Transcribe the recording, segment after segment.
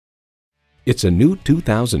It's a new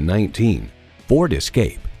 2019 Ford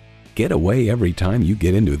Escape. Get away every time you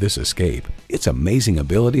get into this Escape. Its amazing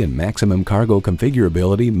ability and maximum cargo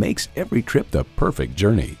configurability makes every trip the perfect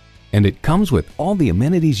journey. And it comes with all the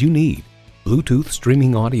amenities you need: Bluetooth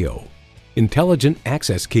streaming audio, intelligent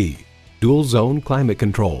access key, dual zone climate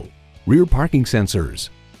control, rear parking sensors,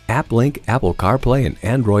 AppLink Apple CarPlay and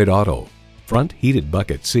Android Auto, front heated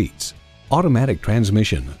bucket seats, automatic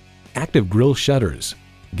transmission, active grille shutters,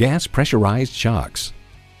 gas pressurized shocks,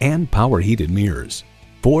 and power heated mirrors.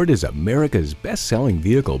 Ford is America's best-selling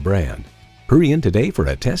vehicle brand. Hurry in today for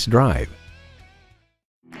a test drive.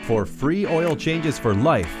 For free oil changes for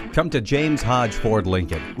life, come to James Hodge Ford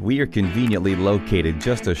Lincoln. We are conveniently located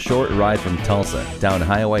just a short ride from Tulsa, down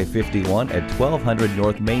Highway 51 at 1200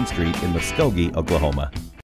 North Main Street in Muskogee, Oklahoma.